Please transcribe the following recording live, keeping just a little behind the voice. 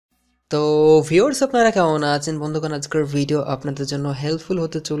তো ভিউয়ার্স আপনারা কেমন আছেন বন্ধুগণ? আজকের ভিডিও আপনাদের জন্য হেল্পফুল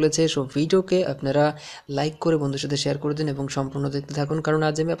হতে চলেছে। সো ভিডিওকে আপনারা লাইক করে বন্ধুর সাথে শেয়ার করে দিন এবং সম্পূর্ণ দেখতে থাকুন, কারণ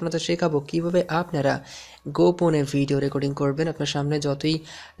আজ আমি আপনাদের শেখাবো কিভাবে আপনারা গোপনে ভিডিও রেকর্ডিং করবেন। আপনার সামনে যতই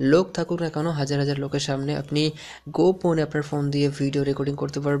লোক থাকুক না কেন, হাজার হাজার লোকের সামনে আপনি গোপনে আপনার ফোন দিয়ে ভিডিও রেকর্ডিং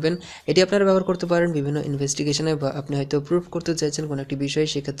করতে পারবেন। এটি আপনারা ব্যবহার করতে পারেন বিভিন্ন ইনভেস্টিগেশনে, বা আপনি হয়তো প্রুফ করতে চাইছেন কোনো একটি বিষয়,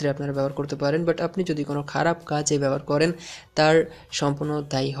 সেক্ষেত্রে আপনারা ব্যবহার করতে পারেন। বাট আপনি যদি কোনো খারাপ কাজে ব্যবহার করেন, তার সম্পূর্ণ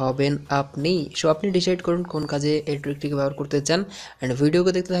দায়ী হবেন আপনি। সো আপনি ডিসাইড করুন কোন কাজে এই ট্রিকটিকে ব্যবহার করতে চান, অ্যান্ড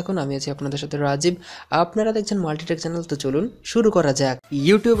ভিডিওকে দেখতে থাকুন। আমি আছি আপনাদের সাথে রাজীব, আপনারা দেখছেন মাল্টিটেক চ্যানেল। তো চলুন শুরু করা যাক।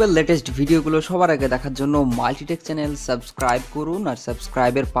 ইউটিউবের লেটেস্ট ভিডিওগুলো সবার আগে দেখার জন্য মাল্টিটেক চ্যানেল সাবস্ক্রাইব করুন, আর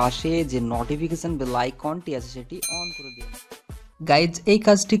সাবস্ক্রাইবের পাশে যে নোটিফিকেশন বেল আইকনটি আছে সেটি অন করে দিন। গাইজ, এই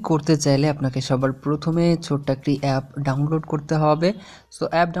কাজটি করতে চাইলে আপনাকে সবার প্রথমে ছোট্ট একটি অ্যাপ ডাউনলোড করতে হবে। সো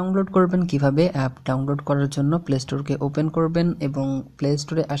অ্যাপ ডাউনলোড করবেন কিভাবে? অ্যাপ ডাউনলোড করার জন্য প্লে স্টোরকে ওপেন করবেন এবং প্লে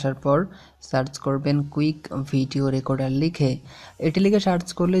স্টোরে আসার পর সার্চ করবেন কুইক ভিডিও রেকর্ডার লিখে। এটি লিখে সার্চ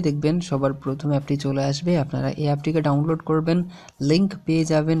করলেই দেখবেন সবার প্রথমে অ্যাপটি চলে আসবে। আপনারা এই অ্যাপটিকে ডাউনলোড করবেন, লিঙ্ক পেয়ে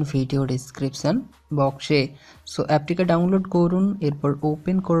যাবেন ভিডিও ডিসক্রিপশান বক্সে। সো অ্যাপটিকে ডাউনলোড করুন, এরপর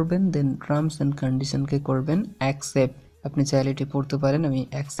ওপেন করবেন, দেন টার্মস অ্যান্ড কন্ডিশনকে করবেন অ্যাকসেপ্ট। আপনি চাইলে এটি পড়তে পারেন, আমি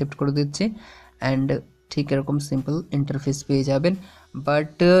অ্যাকসেপ্ট করে দিচ্ছি। অ্যান্ড ঠিক এরকম সিম্পল ইন্টারফেস পেয়ে যাবেন।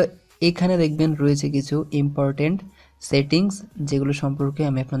 বাট এখানে দেখবেন রয়েছে কিছু ইম্পর্টেন্ট সেটিংস, যেগুলো সম্পর্কে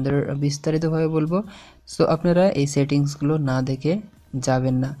আমি আপনাদের বিস্তারিতভাবে বলবো। সো আপনারা এই সেটিংসগুলো না দেখে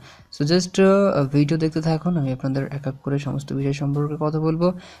যাবেন না। সো জাস্ট ভিডিও দেখতে থাকুন, আমি আপনাদের এক এক করে সমস্ত বিষয় সম্পর্কে কথা বলবো।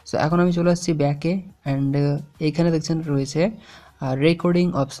 সো এখন আমি চলে আসছি ব্যাকে, অ্যান্ড এইখানে দেখছেন রয়েছে রেকর্ডিং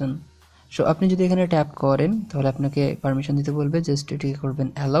অপশান। সো আপনি যদি এখানে ট্যাপ করেন তাহলে আপনাকে পারমিশন দিতে বলবে, জাস্ট এটিকে করবেন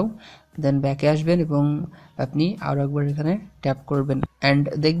অ্যালাউ, দেন ব্যাকে আসবেন এবং আপনি আরও একবার এখানে ট্যাপ করবেন, অ্যান্ড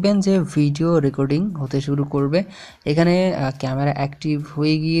দেখবেন যে ভিডিও রেকর্ডিং হতে শুরু করবে। এখানে ক্যামেরা অ্যাক্টিভ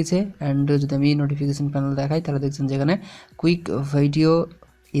হয়ে গিয়েছে, অ্যান্ড যদি আমি নোটিফিকেশান প্যানেল দেখাই তাহলে দেখছেন যে এখানে কুইক ভিডিও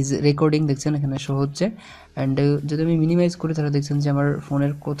ইজ রেকর্ডিং দেখছেন এখানে শো হচ্ছে। অ্যান্ড যদি আমি মিনিমাইজ করি তাহলে দেখছেন যে আমার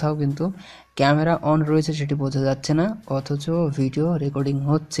ফোনের কোথাও কিন্তু ক্যামেরা অন রয়েছে সেটি বোঝা যাচ্ছে না, অথচ ভিডিও রেকর্ডিং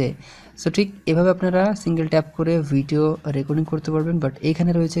হচ্ছে। সো ঠিক এভাবে আপনারা সিঙ্গেল ট্যাপ করে ভিডিও রেকর্ডিং করতে পারবেন। বাট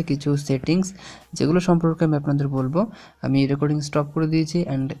এখানে রয়েছে কিছু সেটিংস, যেগুলো সম্পর্কে আমি আপনাদের বলবো। আমি রেকর্ডিং স্টপ করে দিয়েছি,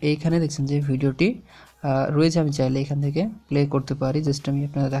 অ্যান্ড এইখানে দেখছেন যে ভিডিওটি রয়েছে, আমি চাইলে এখান থেকে প্লে করতে পারি। জাস্ট আমি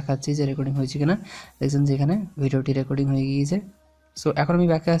আপনাদের দেখাচ্ছি যে রেকর্ডিং হয়েছে কিনা। দেখছেন যে এখানে ভিডিওটি রেকর্ডিং হয়ে গিয়েছে। সো এখন আমি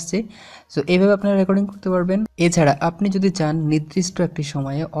ব্যাকে আসছি। সো এইভাবে আপনারা রেকর্ডিং করতে পারবেন। এছাড়া আপনি যদি চান নির্দিষ্ট একটি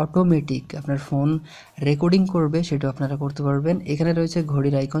সময়ে অটোমেটিক আপনার ফোন রেকর্ডিং করবে, সেটাও আপনারা করতে পারবেন। এখানে রয়েছে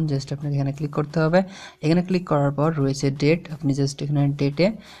ঘড়ির আইকন, জাস্ট আপনাকে এখানে ক্লিক করতে হবে। এখানে ক্লিক করার পর রয়েছে ডেট, আপনি জাস্ট এখানে ডেটে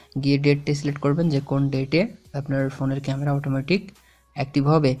গিয়ে ডেটটি সিলেক্ট করবেন যে কোন ডেটে আপনার ফোনের ক্যামেরা অটোমেটিক অ্যাক্টিভ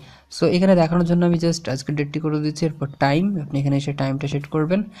হবে। সো এখানে দেখানোর জন্য আমি জাস্ট আজকের ডেটটি করে দিচ্ছি। এরপর টাইম, আপনি এখানে এসে টাইমটা সেট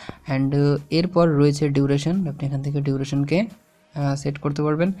করবেন। অ্যান্ড এরপর রয়েছে ডিউরেশন, আপনি এখান থেকে ডিউরেশনকে সেট করতে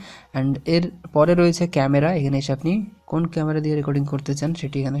পারবেন। অ্যান্ড এর পরে রয়েছে ক্যামেরা, এখানে এসে আপনি কোন ক্যামেরা দিয়ে রেকর্ডিং করতে চান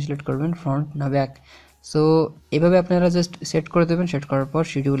সেটি এখানে সিলেক্ট করবেন, ফ্রন্ট না ব্যাক। সো এভাবে আপনারা জাস্ট সেট করে দেবেন। সেট করার পর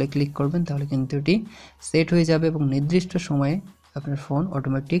শিডিউলে ক্লিক করবেন, তাহলে কিন্তু এটি সেট হয়ে যাবে এবং নির্দিষ্ট সময়ে আপনার ফোন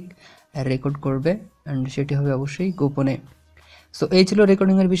অটোমেটিক রেকর্ড করবে, অ্যান্ড সেটি হবে অবশ্যই গোপনে। সো এই ছিল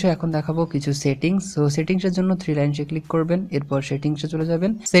রেকর্ডিংয়ের বিষয়। এখন দেখাবো কিছু সেটিংস। সো সেটিংসের জন্য 3 লাইনসে ক্লিক করবেন, এরপর সেটিংসে চলে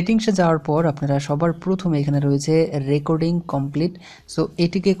যাবেন। সেটিংসে যাওয়ার পর আপনারা সবার প্রথমে এখানে রয়েছে রেকর্ডিং কমপ্লিট, সো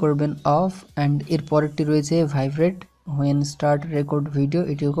এটিকে করবেন অফ। অ্যান্ড এর পরেরটি রয়েছে vibrate when start record video,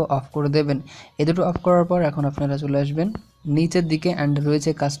 এটিকে অফ করে দেবেন। এ দুটো অফ করার পর এখন আপনারা চলে আসবেন নিচের দিকে, অ্যান্ড রয়েছে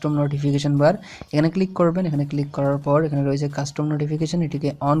কাস্টম নোটিফিকেশন বার, এখানে ক্লিক করবেন। এখানে ক্লিক করার পর এখানে রয়েছে কাস্টম নোটিফিকেশন, এটিকে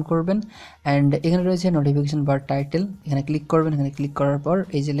অন করবেন। অ্যান্ড এখানে রয়েছে নোটিফিকেশন বার টাইটেল, এখানে ক্লিক করবেন। এখানে ক্লিক করার পর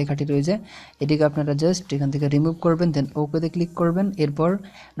এই যে লেখাটি রয়েছে এটিকে আপনারা জাস্ট এখান থেকে রিমুভ করবেন, দেন ওকেতে ক্লিক করবেন। এরপর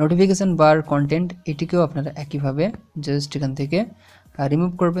নোটিফিকেশন বার কন্টেন্ট, এটিকেও আপনারা একইভাবে জাস্ট এখান থেকে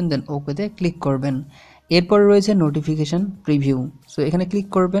রিমুভ করবেন, দেন ওকেতে ক্লিক করবেন। এরপর রয়েছে নোটিফিকেশান প্রিভিউ, সো এখানে ক্লিক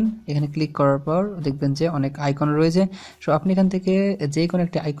করবেন। এখানে ক্লিক করার পর দেখবেন যে অনেক আইকন রয়েছে। সো আপনি এখান থেকে যে কোনো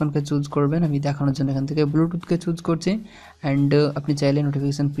একটি আইকনকে চুজ করবেন। আমি দেখানোর জন্য এখান থেকে ব্লুটুথকে চুজ করছি, অ্যান্ড আপনি চাইলে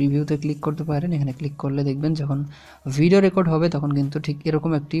নোটিফিকেশান প্রিভিউতে ক্লিক করতে পারেন। এখানে ক্লিক করলে দেখবেন যখন ভিডিও রেকর্ড হবে তখন কিন্তু ঠিক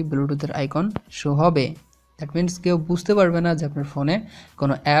এরকম একটি ব্লুটুথের আইকন শো হবে। দ্যাট মিনস কেউ বুঝতে পারবে না যে আপনার ফোনে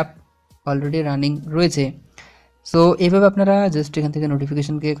কোনো অ্যাপ অলরেডি রানিং রয়েছে। সো এইভাবে আপনারা জাস্ট এখান থেকে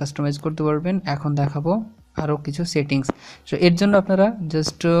নোটিফিকেশনকে কাস্টমাইজ করতে পারবেন। এখন দেখাবো আরও কিছু সেটিংস। সো এর জন্য আপনারা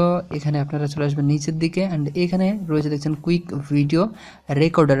জাস্ট এখানে আপনারা চলে আসবেন নিচের দিকে, অ্যান্ড এখানে রয়েছে দেখছেন কুইক ভিডিও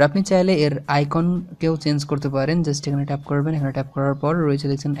রেকর্ডার, আপনি চাইলে এর আইকনকেও চেঞ্জ করতে পারেন। জাস্ট এখানে ট্যাপ করবেন। এখানে ট্যাপ করার পর রয়েছে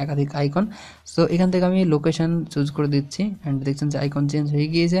দেখছেন একাধিক আইকন। সো এখান থেকে আমি লোকেশন চুজ করে দিচ্ছি, অ্যান্ড দেখছেন যে আইকন চেঞ্জ হয়ে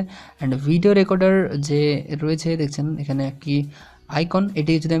গিয়েছে। অ্যান্ড ভিডিও রেকর্ডার যে রয়েছে দেখছেন এখানে একটি আইকন,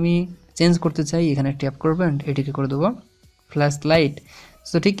 এটি যদি আমি চেঞ্জ করতে চাই এখানে ট্যাপ করবেন, এটিকে করে দেবো ফ্ল্যাশ লাইট।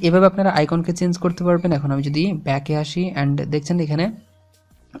 সো ঠিক এভাবে আপনারা আইকনকে চেঞ্জ করতে পারবেন। এখন আমি যদি ব্যাকে আসি অ্যান্ড দেখছেন এখানে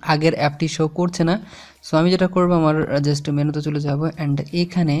আগের অ্যাপটি শো করছে না। সো আমি যেটা করবো আমার জাস্ট মেনুতে চলে যাব অ্যান্ড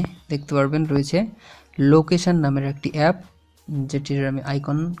এখানে দেখতে পারবেন রয়েছে লোকেশন নামের একটি অ্যাপ, যেটির আমি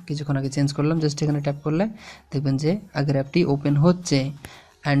আইকন কিছুক্ষণ আগে চেঞ্জ করলাম। জাস্ট এখানে ট্যাপ করলে দেখবেন যে আগের অ্যাপটি ওপেন হচ্ছে।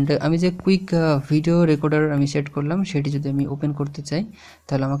 অ্যান্ড আমি যে কুইক ভিডিও রেকর্ডার আমি সেট করলাম সেটি যদি আমি ওপেন করতে চাই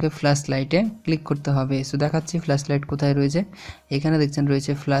তাহলে আমাকে ফ্ল্যাশ লাইটে ক্লিক করতে হবে। সো দেখাচ্ছি ফ্ল্যাশ লাইট কোথায় রয়েছে, এখানে দেখছেন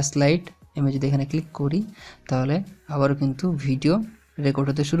রয়েছে ফ্ল্যাশ লাইট। আমি যদি এখানে ক্লিক করি তাহলে আবারও কিন্তু ভিডিও রেকর্ড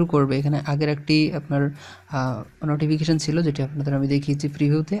হতে শুরু করবে। এখানে আগের একটি আপনার নোটিফিকেশান ছিল যেটি আপনাদের আমি দেখিয়েছি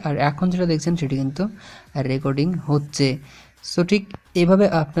প্রিভিউতে, আর এখন যেটা দেখছেন সেটি কিন্তু রেকর্ডিং হচ্ছে। সো ঠিক এভাবে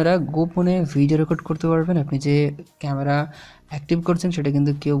আপনারা গোপনে ভিডিও রেকর্ড করতে পারবেন। আপনি যে ক্যামেরা অ্যাক্টিভ করছেন সেটা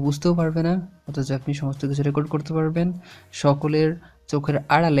কিন্তু কেউ বুঝতেও পারবে না, অথচ আপনি সমস্ত কিছু রেকর্ড করতে পারবেন সকলের চোখের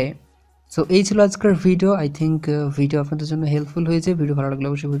আড়ালে। সো এই ছিল আজকের ভিডিও। আই থিঙ্ক ভিডিও আপনাদের জন্য হেল্পফুল হয়েছে। ভিডিও ভালো লাগলে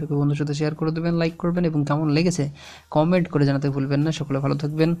অবশ্যই ভিডিওকে বন্ধুর সাথে শেয়ার করে দেবেন, লাইক করবেন এবং কেমন লেগেছে কমেন্ট করে জানাতে ভুলবেন না। সকলে ভালো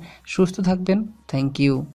থাকবেন, সুস্থ থাকবেন। Thank you.